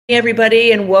Hey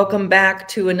everybody, and welcome back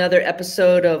to another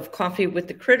episode of Coffee with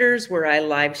the Critters, where I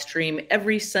live stream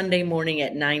every Sunday morning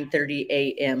at 9:30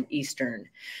 a.m. Eastern.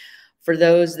 For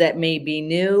those that may be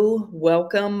new,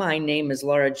 welcome. My name is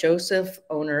Lara Joseph,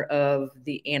 owner of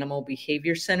the Animal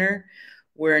Behavior Center.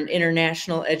 We're an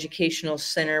international educational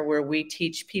center where we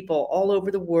teach people all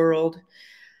over the world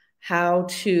how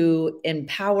to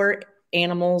empower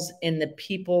animals and the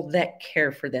people that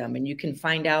care for them. And you can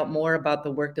find out more about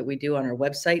the work that we do on our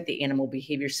website,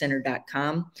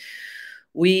 theanimalbehaviorcenter.com.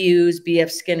 We use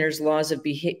B.F. Skinner's laws of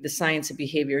the science of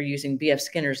behavior, using B.F.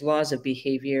 Skinner's laws of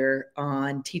behavior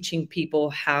on teaching people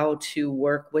how to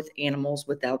work with animals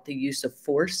without the use of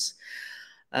force.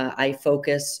 I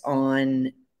focus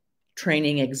on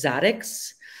training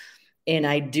exotics. And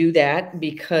I do that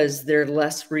because they're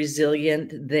less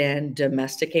resilient than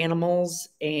domestic animals,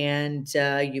 and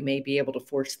you may be able to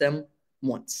force them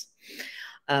once.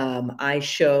 I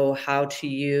show how to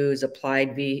use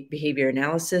applied behavior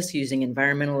analysis using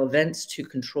environmental events to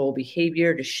control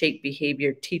behavior, to shape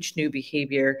behavior, teach new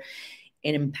behavior,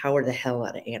 and empower the hell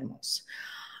out of animals.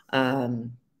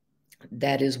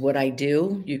 That is what I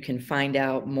do. You can find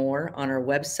out more on our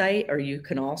website, or you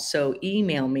can also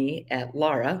email me at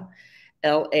Lara,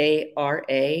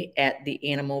 Lara, at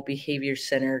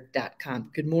theanimalbehaviorcenter.com.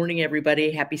 Good morning,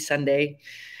 everybody. Happy Sunday.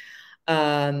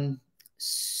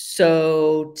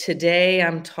 So today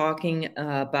I'm talking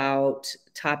about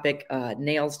topic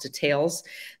nails to tails.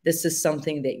 This is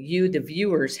something that you, the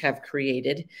viewers, have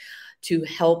created to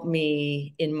help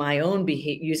me in my own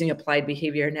behavior, using applied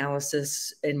behavior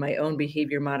analysis in my own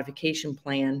behavior modification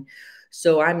plan.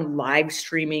 So I'm live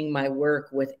streaming my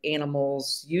work with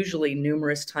animals, usually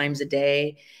numerous times a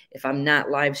day. If I'm not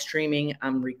live streaming,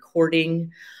 I'm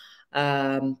recording.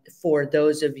 For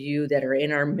those of you that are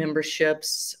in our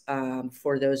memberships,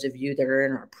 for those of you that are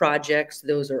in our projects,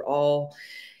 those are all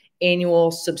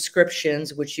annual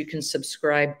subscriptions, which you can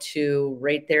subscribe to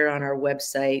right there on our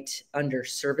website under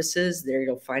services. There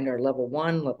you'll find our level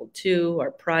 1, level 2,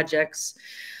 our projects,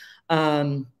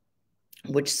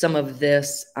 which some of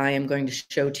this I am going to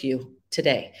show to you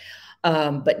today.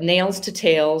 But nails to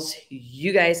tails,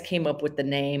 you guys came up with the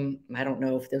name. I don't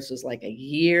know if this was like a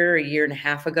year and a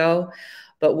half ago,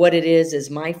 but what it is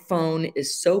my phone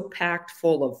is so packed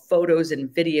full of photos and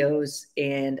videos,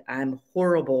 and I'm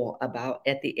horrible about,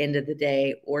 at the end of the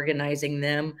day, organizing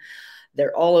them.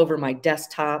 They're all over my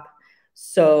desktop.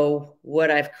 So what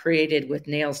I've created with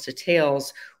Nails to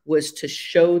Tails was to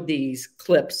show these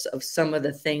clips of some of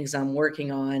the things I'm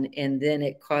working on, and then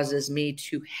it causes me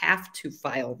to have to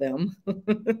file them.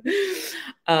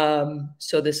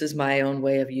 So this is my own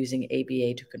way of using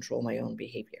ABA to control my own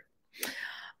behavior.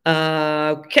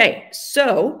 Okay,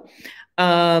 so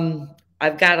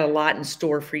I've got a lot in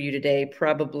store for you today,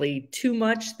 probably too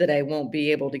much that I won't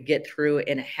be able to get through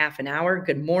in a half an hour.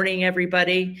 Good morning,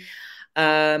 everybody.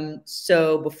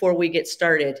 So before we get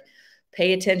started,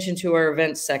 pay attention to our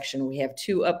events section. We have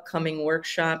 2 upcoming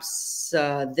workshops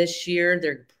this year.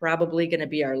 They're probably going to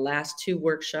be our last 2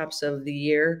 workshops of the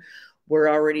year. We're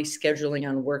already scheduling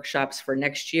on workshops for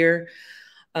next year.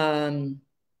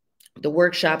 The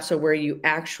workshops are where you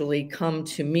actually come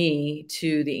to me,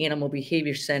 to the Animal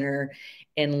Behavior Center,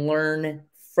 and learn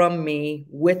from me,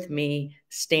 with me,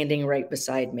 standing right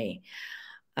beside me.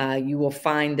 You will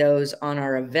find those on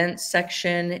our events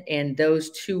section, and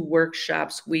those 2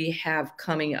 workshops we have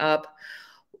coming up.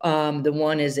 The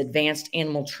one is advanced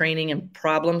animal training and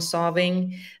problem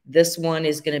solving. This one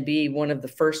is going to be one of the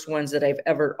first ones that I've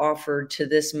ever offered to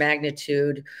this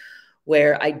magnitude,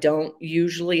 where I don't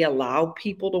usually allow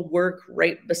people to work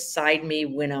right beside me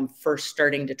when I'm first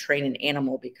starting to train an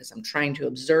animal, because I'm trying to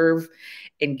observe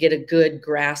and get a good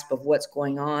grasp of what's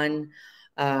going on.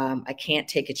 I can't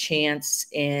take a chance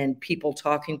in people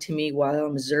talking to me while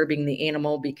I'm observing the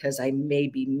animal, because I may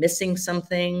be missing some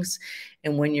things.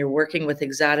 And when you're working with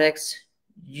exotics,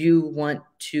 you want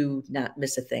to not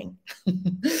miss a thing.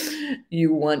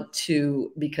 You want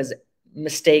to, because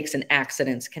mistakes and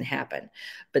accidents can happen.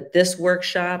 But this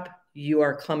workshop, you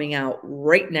are coming out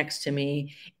right next to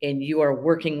me, and you are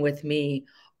working with me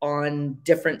on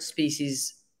different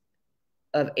species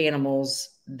of animals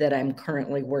that I'm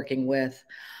currently working with,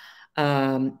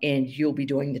 and you'll be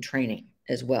doing the training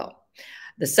as well.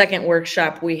 The second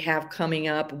workshop we have coming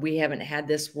up, we haven't had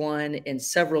this one in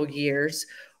several years.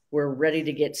 We're ready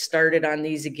to get started on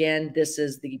these again. This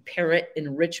is the parrot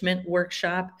enrichment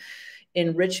workshop.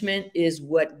 Enrichment is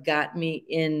what got me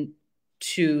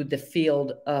into the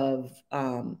field of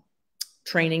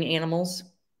training animals.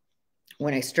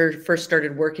 When I first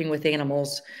started working with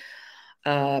animals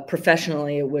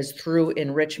professionally, it was through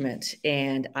enrichment,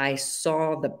 and I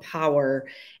saw the power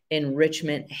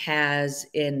enrichment has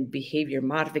in behavior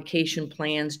modification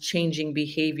plans, changing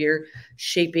behavior,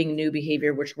 shaping new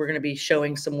behavior, which we're going to be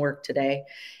showing some work today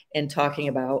and talking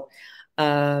about.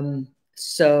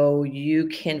 So you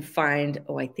can find,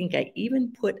 I think I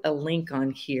even put a link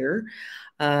on here.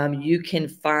 You can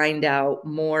find out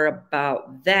more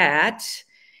about that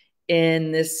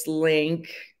in this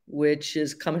link, which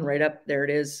is coming right up. There it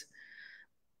is.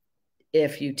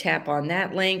 If you tap on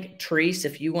that link, Therese,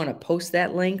 if you want to post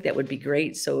that link, that would be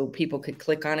great. So people could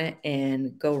click on it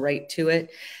and go right to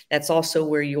it. That's also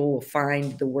where you'll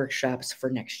find the workshops for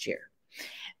next year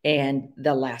and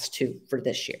the last two for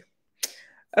this year.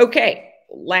 Okay,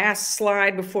 last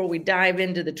slide before we dive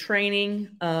into the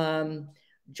training.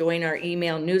 Join our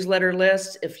email newsletter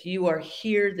list. If you are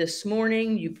here this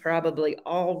morning, you probably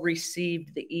all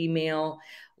received the email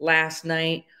last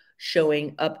night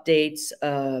showing updates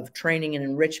of training and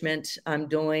enrichment I'm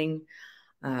doing,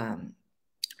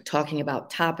 talking about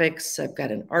topics. I've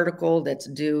got an article that's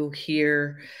due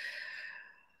here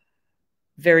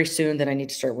very soon that I need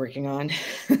to start working on.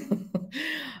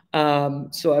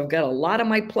 So I've got a lot on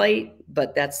my plate,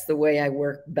 but that's the way I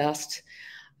work best.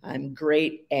 I'm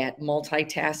great at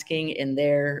multitasking, and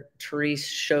there Therese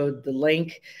showed the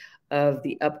link of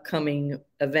the upcoming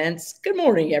events. Good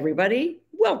morning, everybody.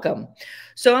 Welcome.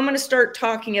 So I'm going to start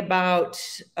talking about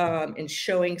and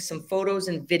showing some photos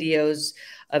and videos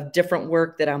of different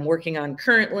work that I'm working on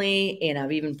currently, and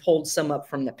I've even pulled some up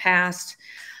from the past.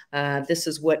 This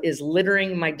is what is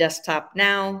littering my desktop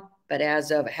now, but as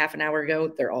of half an hour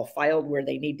ago, they're all filed where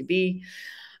they need to be.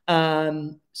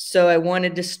 So I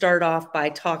wanted to start off by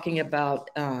talking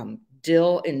about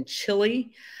dill and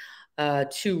chili,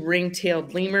 two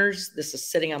ring-tailed lemurs. This is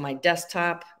sitting on my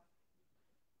desktop,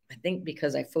 I think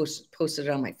because I posted it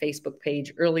on my Facebook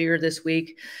page earlier this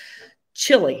week.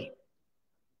 Chili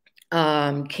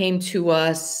came to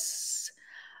us.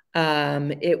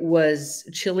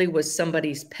 Chili was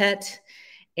somebody's pet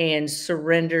and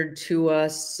surrendered to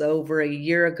us over a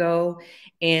year ago.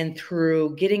 And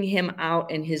through getting him out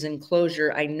in his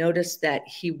enclosure, I noticed that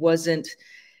he wasn't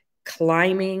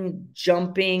climbing,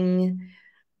 jumping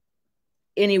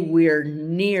anywhere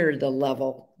near the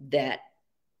level that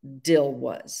Dill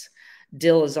was.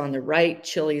 Dill is on the right,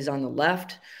 Chili is on the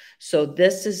left. So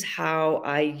this is how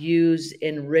I use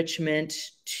enrichment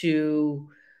to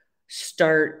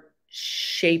start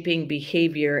shaping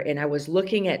behavior. And I was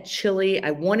looking at Chili.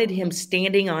 I wanted him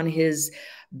standing on his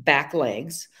back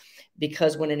legs,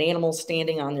 because when an animal's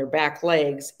standing on their back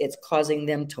legs, it's causing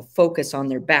them to focus on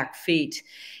their back feet.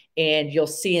 And you'll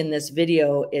see in this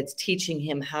video, it's teaching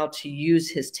him how to use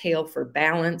his tail for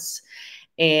balance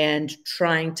and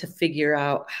trying to figure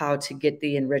out how to get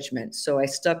the enrichment. So I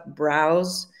stuck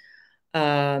browse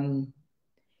in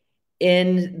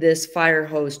this fire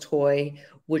hose toy,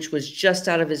 which was just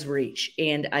out of his reach.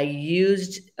 And I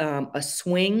used a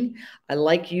swing. I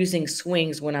like using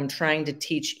swings when I'm trying to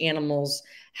teach animals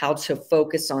how to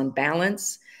focus on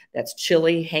balance. That's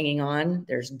Chili hanging on.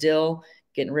 There's Dill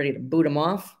getting ready to boot him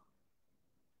off.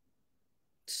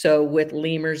 So with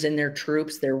lemurs and their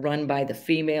troops, they're run by the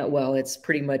female. Well, it's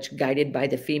pretty much guided by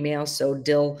the female. So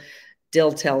Dill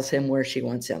tells him where she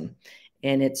wants him.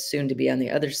 And it's soon to be on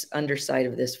the underside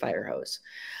of this fire hose.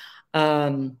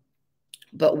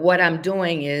 But what I'm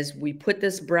doing is we put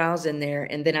this browse in there,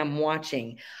 and then I'm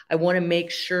watching. I want to make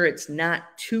sure it's not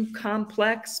too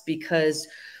complex, because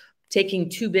taking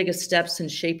too big of steps in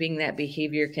shaping that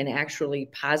behavior can actually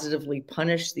positively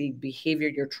punish the behavior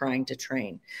you're trying to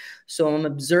train. So I'm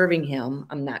observing him.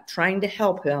 I'm not trying to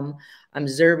help him. I'm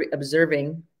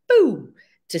observing,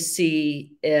 to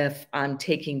see if I'm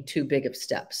taking too big of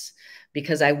steps,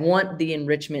 because I want the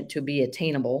enrichment to be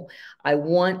attainable. I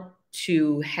want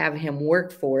to have him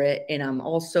work for it. And I'm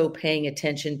also paying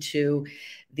attention to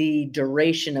the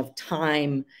duration of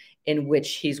time in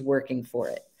which he's working for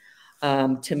it,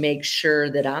 to make sure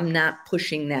that I'm not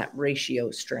pushing that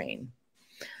ratio strain.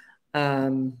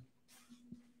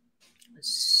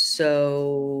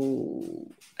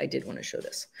 So I did want to show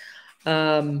this.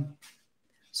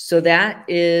 So that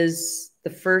is the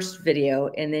first video.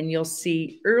 And then you'll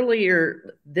see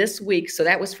earlier this week, so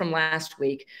that was from last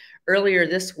week. Earlier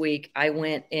this week, I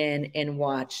went in and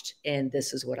watched, and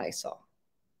this is what I saw.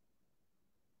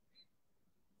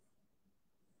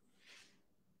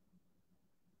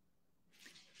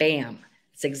 Bam.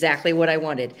 It's exactly what I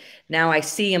wanted. Now I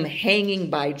see him hanging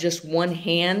by just one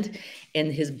hand,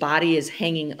 and his body is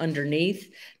hanging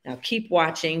underneath. Now keep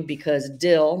watching, because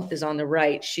Dill is on the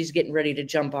right. She's getting ready to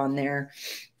jump on there.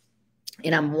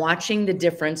 And I'm watching the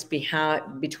difference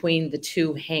between the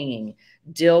two hanging.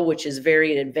 Dill, which is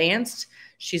very advanced,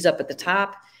 she's up at the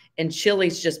top, and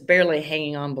Chili's just barely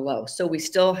hanging on below. So we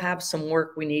still have some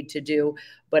work we need to do,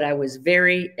 but I was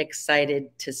very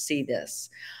excited to see this.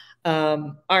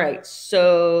 All right,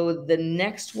 so the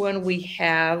next one we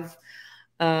have,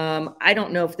 I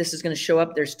don't know if this is going to show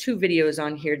up. There's 2 videos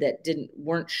on here that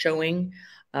weren't showing,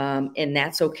 and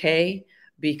that's okay,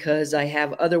 because I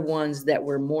have other ones that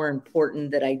were more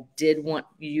important that I did want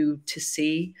you to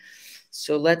see.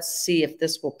 So let's see if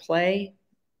this will play.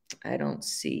 I don't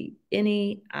see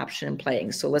any option in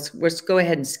playing. So let's go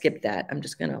ahead and skip that. I'm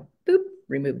just going to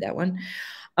remove that one.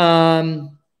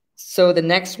 So the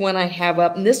next one I have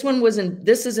up, and this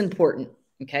is important.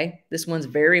 Okay. This one's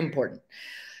very important.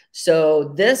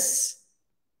 So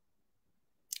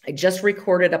I just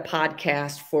recorded a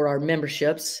podcast for our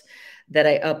memberships that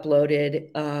I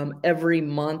uploaded. Every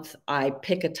month I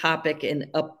pick a topic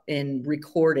and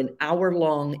record an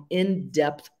hour-long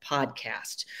in-depth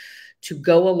podcast to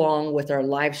go along with our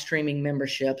live streaming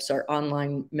memberships, our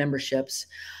online memberships.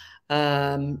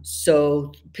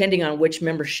 So depending on which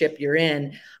membership you're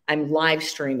in, I'm live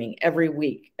streaming every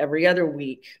week, every other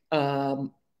week,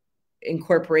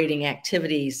 incorporating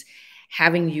activities,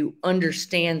 having you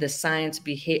understand the science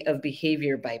of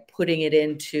behavior by putting it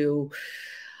into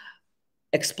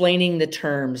explaining the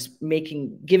terms,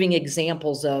 giving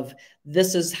examples of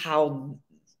this is how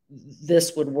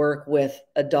this would work with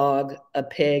a dog, a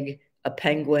pig, a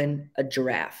penguin, a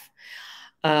giraffe.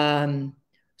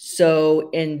 So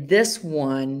in this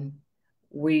one,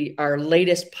 our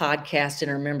latest podcast in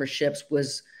our memberships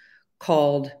was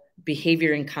called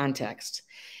Behavior in Context.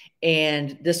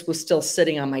 And this was still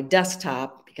sitting on my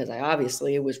desktop because I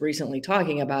obviously was recently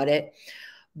talking about it.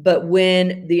 But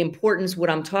when the importance, what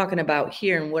I'm talking about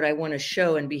here and what I want to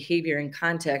show in Behavior in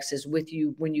Context is with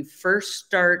you, when you first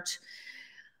start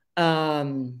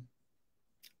working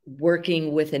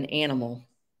with an animal,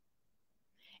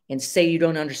 and say you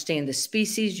don't understand the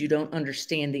species, you don't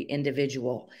understand the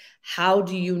individual. How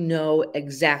do you know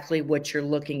exactly what you're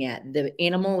looking at? The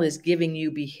animal is giving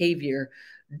you behavior.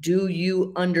 Do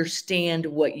you understand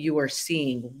what you are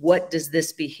seeing? What does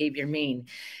this behavior mean?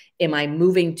 Am I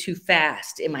moving too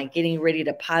fast? Am I getting ready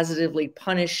to positively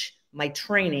punish my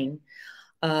training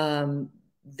in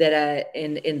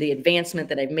the advancement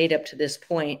that I've made up to this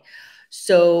point?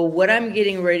 So what I'm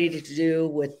getting ready to do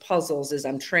with Puzzles is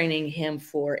I'm training him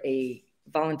for a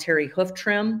voluntary hoof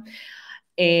trim.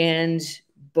 And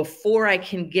before I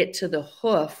can get to the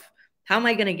hoof, how am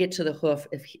I going to get to the hoof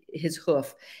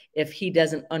if he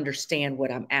doesn't understand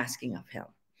what I'm asking of him?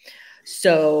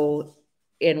 So,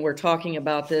 and we're talking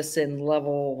about this in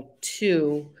level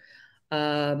 2.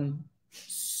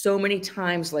 So many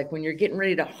times, like when you're getting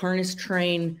ready to harness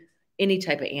train any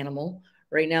type of animal,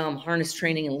 right now I'm harness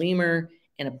training a lemur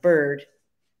and a bird.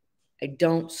 I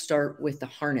don't start with the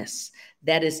harness.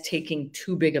 That is taking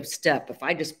too big of a step. If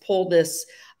I just pull this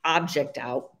object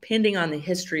out, depending on the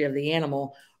history of the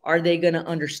animal, are they going to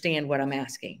understand what I'm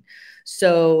asking?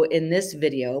 So in this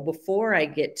video, before I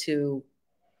get to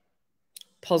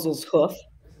Puzzle's hoof,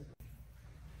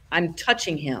 I'm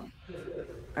touching him.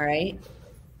 All right.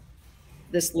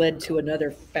 This led to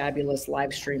another fabulous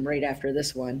live stream right after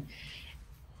this one.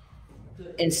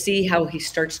 And see how he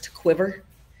starts to quiver?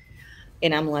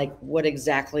 And I'm like, what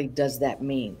exactly does that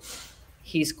mean?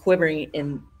 He's quivering,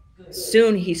 and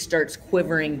soon he starts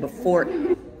quivering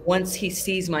once he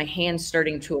sees my hand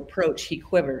starting to approach, he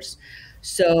quivers.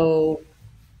 So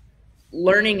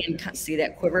learning and see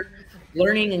that quiver?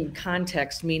 Learning in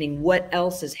context, meaning what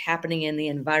else is happening in the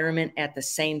environment at the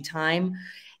same time,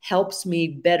 helps me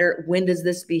better. When does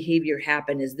this behavior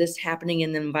happen? Is this happening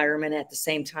in the environment at the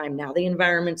same time? Now the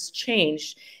environment's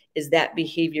changed. Is that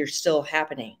behavior still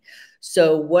happening?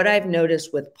 So what I've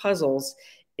noticed with Puzzles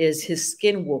is his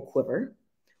skin will quiver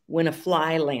when a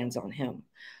fly lands on him.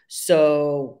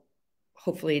 So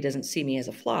hopefully he doesn't see me as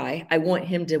a fly. I want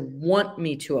him to want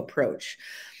me to approach.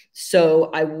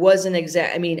 So I wasn't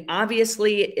I mean,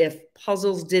 obviously, if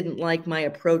Puzzles didn't like my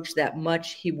approach that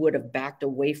much, he would have backed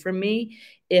away from me.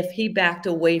 If he backed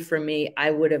away from me,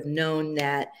 I would have known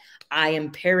that I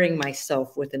am pairing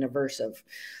myself with an aversive.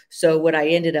 So what I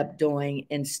ended up doing,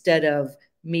 instead of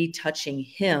me touching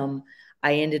him,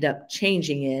 I ended up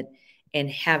changing it and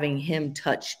having him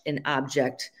touch an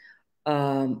object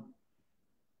when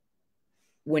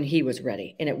he was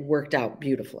ready. And it worked out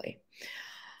beautifully.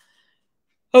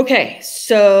 Okay,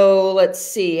 so let's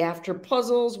see. After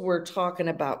Puzzles, we're talking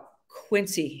about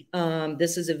Quincy.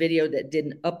 This is a video that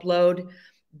didn't upload,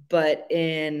 but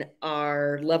in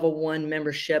our level 1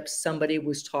 membership, somebody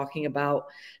was talking about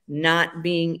not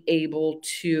being able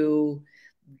to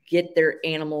get their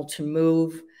animal to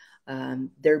move.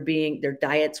 Their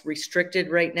diet's restricted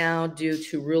right now due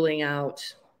to ruling out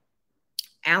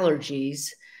allergies.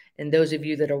 And those of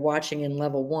you that are watching in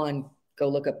level 1, go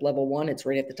look up level 1. It's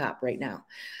right at the top right now.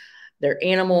 Their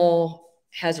animal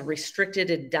has a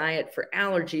restricted diet for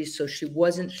allergies, so she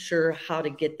wasn't sure how to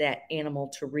get that animal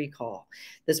to recall.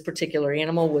 This particular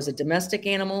animal was a domestic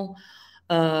animal.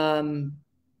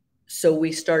 So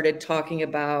we started talking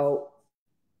about,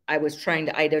 I was trying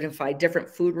to identify different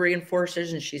food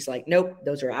reinforcers, and she's like, nope,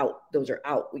 those are out. Those are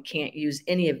out. We can't use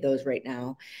any of those right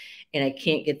now. And I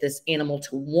can't get this animal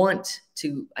to want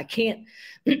to, I can't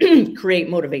create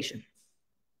motivation.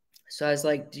 So I was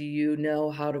like, do you know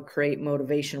how to create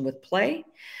motivation with play?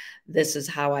 This is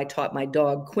how I taught my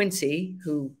dog Quincy,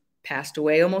 who passed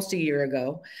away almost a year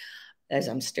ago, as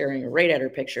I'm staring right at her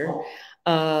picture,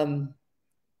 how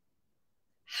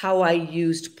I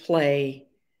used play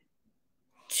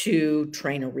to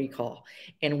train a recall.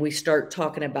 And we start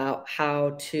talking about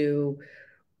how to,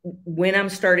 when I'm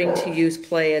starting to use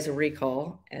play as a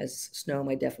recall, as Snow,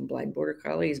 my deaf and blind border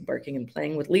collie, is barking and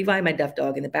playing with Levi, my deaf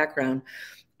dog, in the background,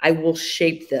 I will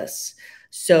shape this.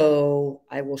 So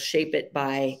I will shape it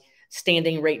by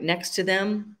standing right next to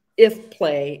them. If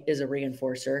play is a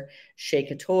reinforcer,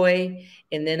 shake a toy,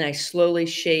 and then I slowly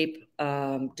shape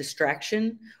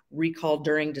distraction, recall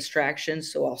during distraction.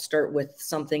 So I'll start with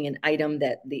something, an item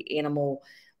that the animal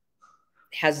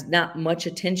has not much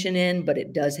attention in, but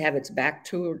it does have its back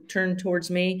turned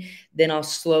towards me. Then I'll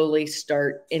slowly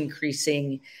start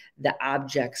increasing the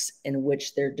objects in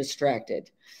which they're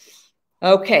distracted.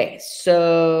 Okay,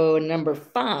 so number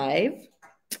 5,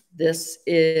 this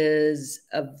is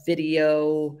a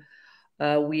video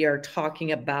we are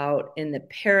talking about in the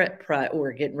Parrot Project.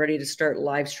 We're getting ready to start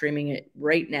live streaming it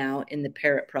right now in the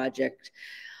Parrot Project.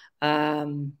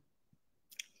 And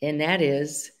that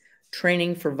is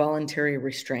training for voluntary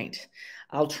restraint.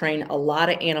 I'll train a lot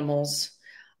of animals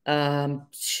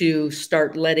to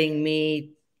start letting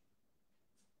me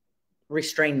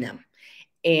restrain them.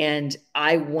 And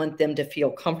I want them to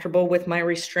feel comfortable with my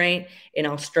restraint, and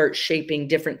I'll start shaping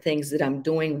different things that I'm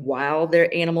doing while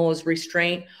their animal is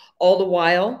restrained. All the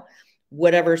while,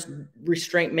 whatever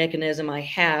restraint mechanism I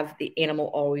have, the animal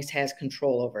always has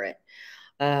control over it.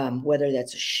 Whether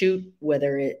that's a chute,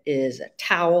 whether it is a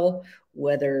towel,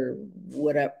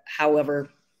 however,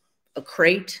 a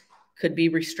crate could be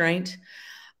restraint.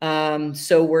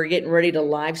 So we're getting ready to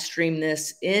live stream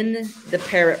this in the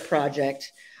Parrot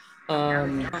Project. I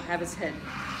don't have his head.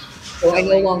 So I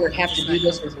no longer have to do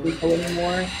this with Rico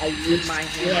anymore. I used to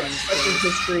have such a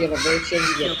history of aversion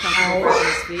with cows,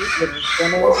 with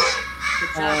animals.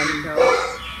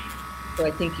 So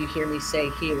I think you hear me say,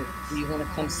 here, do you want to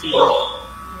come see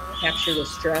capture the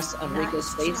stress on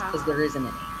Rico's face? Because there isn't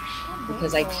any.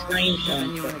 Because I trained him.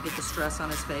 And you want to get the stress on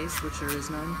his face, which there is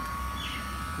none.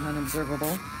 None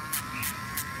observable.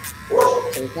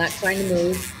 So he's not trying to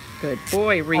move. Good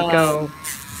boy, Rico.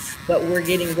 But we're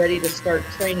getting ready to start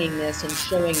training this and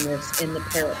showing this in the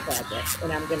Parrot Project.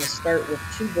 And I'm going to start with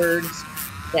 2 birds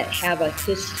that have a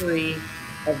history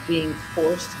of being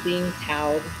forced, being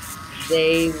cowed.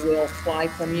 They will fly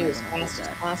from you as fast as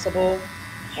possible.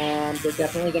 They're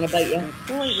definitely going to bite you. Good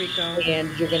boy, Rico.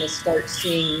 And you're going to start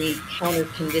seeing me counter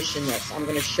condition this. I'm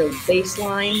going to show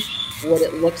baseline, what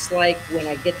it looks like when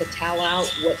I get the towel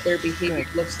out, what their behavior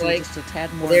looks like. Just a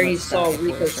tad more. There you saw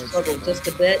Rico struggle just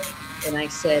a bit. And I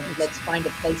said, let's find a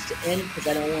place to end because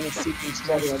I don't want to see him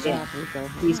struggle again.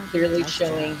 He's clearly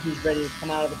showing he's ready to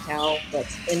come out of the towel.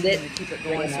 Let's end it. Keep it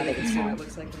going so they can see what it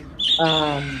looks like.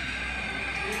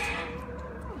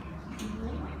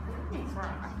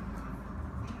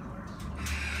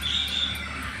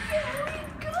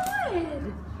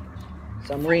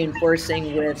 So I'm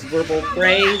reinforcing with verbal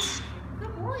praise,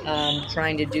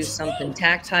 trying to do something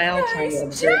tactile, trying to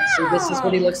observe. See, this is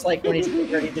what he looks like when he's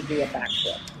ready to do a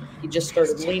backflip. He just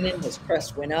started leaning, his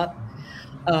crest went up.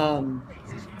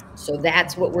 So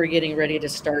that's what we're getting ready to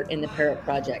start in the Parrot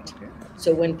Project.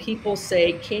 So when people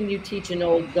say, can you teach an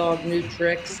old dog new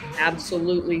tricks?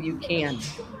 Absolutely you can.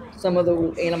 Some of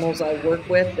the animals I work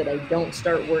with that I don't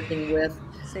start working with,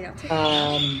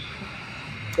 that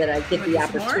I get the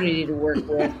opportunity to work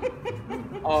with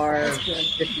are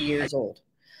 50 years old.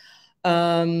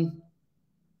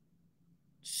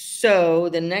 So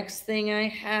the next thing I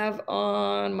have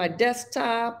on my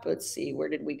desktop, let's see, where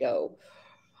did we go?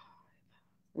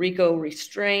 Rico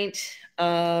restraint.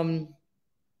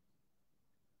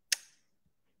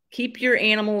 Keep your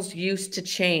animals used to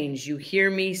change. You hear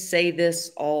me say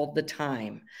this all the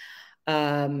time.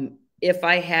 If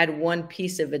I had one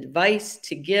piece of advice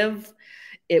to give,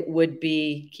 it would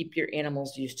be keep your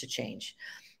animals used to change.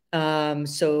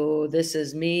 So this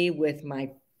is me with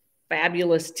my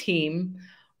fabulous team.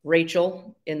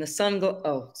 Rachel in the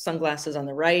sunglasses on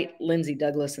the right, Lindsay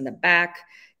Douglas in the back,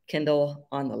 Kendall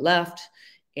on the left.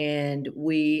 And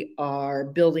we are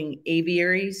building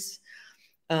aviaries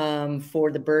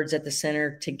for the birds at the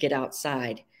center to get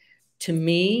outside. To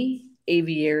me,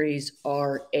 aviaries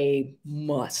are a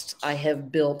must. I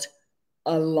have built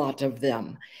a lot of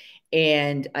them,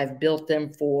 and I've built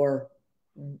them for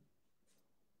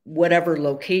whatever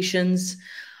locations.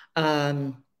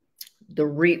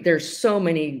 There's so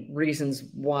many reasons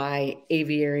why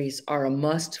aviaries are a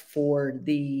must for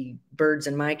the birds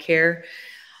in my care,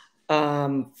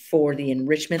 for the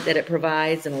enrichment that it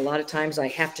provides. And a lot of times I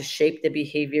have to shape the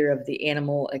behavior of the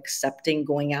animal accepting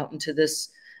going out into this.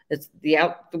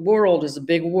 The world is a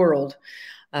big world.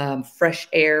 Fresh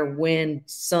air, wind,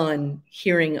 sun,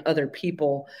 hearing other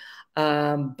people.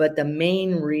 But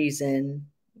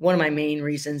one of my main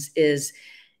reasons is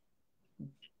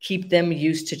keep them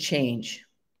used to change.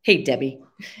 Hey, Debbie,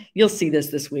 you'll see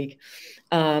this week.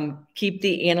 Keep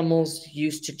the animals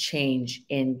used to change,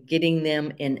 and getting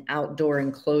them in outdoor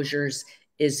enclosures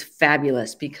is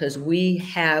fabulous because we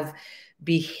have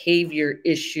behavior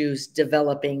issues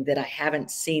developing that I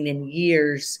haven't seen in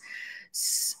years,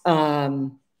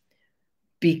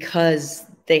 because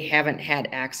they haven't had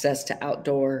access to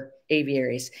outdoor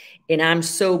aviaries. And I'm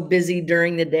so busy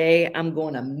during the day, I'm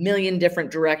going a million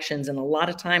different directions. And a lot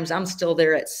of times I'm still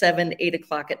there at 7, 8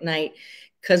 o'clock at night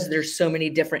because there's so many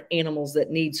different animals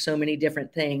that need so many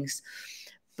different things.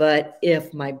 But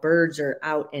if my birds are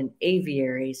out in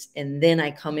aviaries and then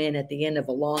I come in at the end of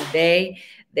a long day,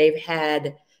 they've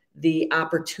had the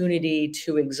opportunity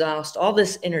to exhaust all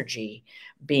this energy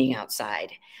being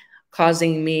outside,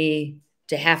 causing me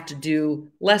to have to do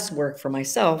less work for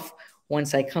myself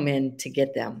once I come in to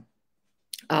get them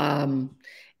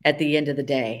at the end of the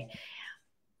day.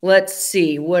 Let's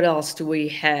see, what else do we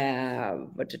have?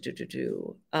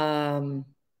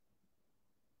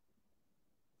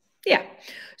 Yeah.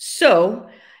 So,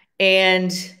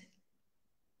 and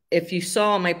if you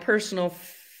saw my personal,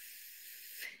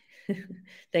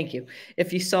 thank you.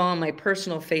 If you saw on my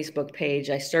personal Facebook page,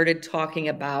 I started talking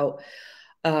about,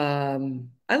 I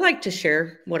like to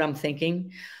share what I'm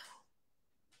thinking.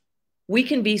 We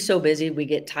can be so busy, we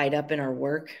get tied up in our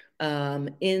work,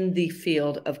 in the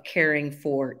field of caring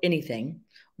for anything,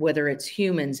 whether it's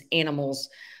humans, animals,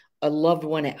 a loved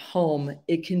one at home.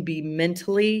 It can be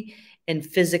mentally and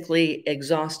physically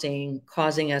exhausting,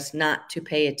 causing us not to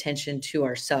pay attention to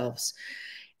ourselves.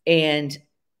 And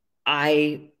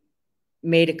I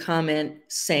made a comment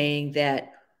saying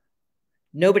that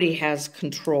nobody has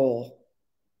control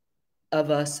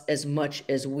of us as much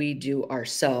as we do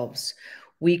ourselves.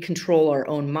 We control our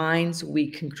own minds.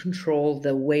 We can control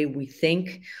the way we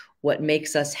think, what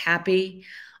makes us happy,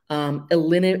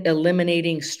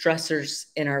 eliminating stressors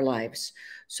in our lives.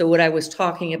 So what I was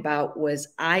talking about was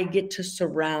I get to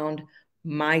surround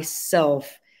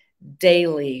myself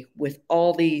daily with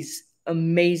all these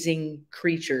amazing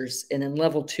creatures. And in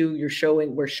level 2,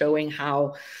 we're showing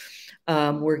how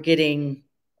we're getting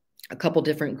a couple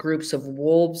different groups of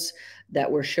wolves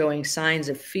that were showing signs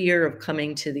of fear of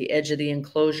coming to the edge of the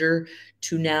enclosure,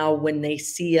 to now when they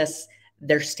see us,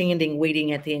 they're standing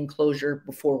waiting at the enclosure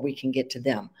before we can get to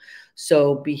them.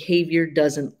 So behavior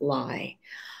doesn't lie.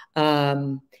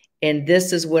 And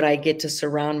this is what I get to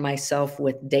surround myself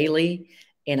with daily,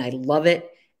 and I love it,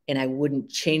 and I wouldn't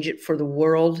change it for the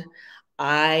world.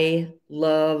 I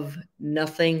love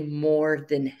nothing more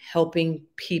than helping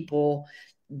people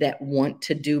that want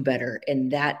to do better.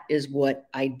 And that is what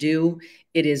I do.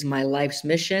 It is my life's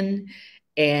mission.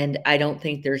 And I don't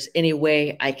think there's any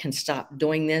way I can stop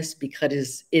doing this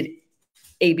because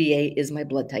ABA is my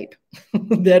blood type.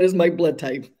 That is my blood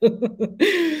type.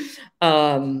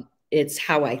 It's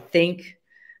how I think.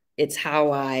 It's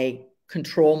how I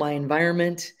control my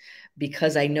environment,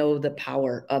 because I know the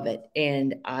power of it.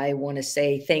 And I want to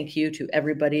say thank you to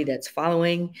everybody that's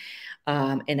following.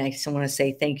 And I just want to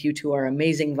say thank you to our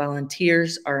amazing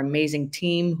volunteers, our amazing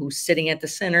team who's sitting at the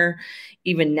center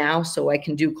even now, so I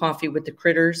can do coffee with the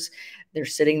critters. They're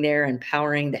sitting there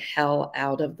empowering the hell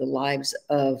out of the lives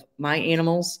of my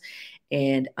animals.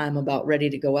 And I'm about ready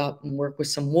to go out and work with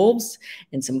some wolves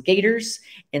and some gators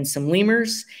and some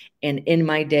lemurs and end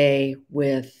my day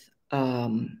with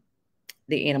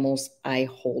the animals I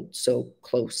hold so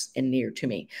close and near to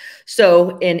me.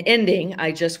 So in ending,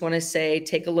 I just want to say,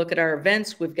 take a look at our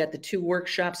events. We've got the 2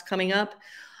 workshops coming up.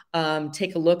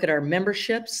 Take a look at our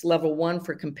memberships, level 1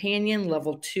 for companion,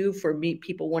 level 2 for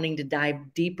people wanting to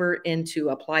dive deeper into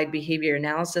applied behavior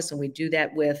analysis. And we do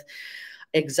that with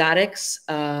exotics.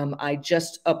 I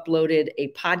just uploaded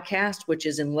a podcast, which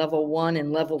is in level 1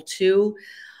 and level 2.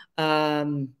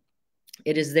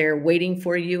 It is there waiting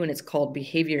for you, and it's called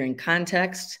Behavior in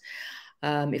Context.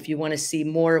 If you want to see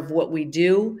more of what we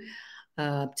do,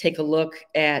 take a look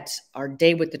at our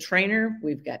day with the trainer.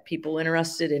 We've got people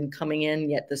interested in coming in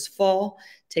yet this fall.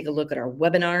 Take a look at our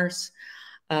webinars.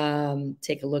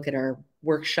 Take a look at our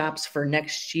workshops for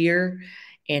next year.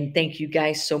 And thank you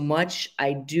guys so much.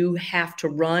 I do have to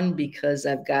run because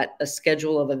I've got a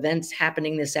schedule of events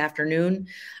happening this afternoon.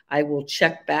 I will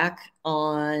check back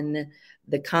on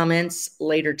the comments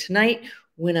later tonight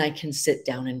when I can sit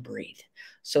down and breathe.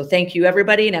 So thank you,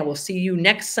 everybody, and I will see you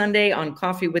next Sunday on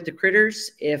Coffee with the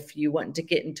Critters. If you want to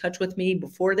get in touch with me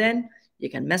before then, you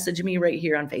can message me right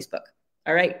here on Facebook.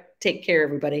 All right, take care,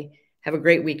 everybody. Have a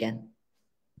great weekend.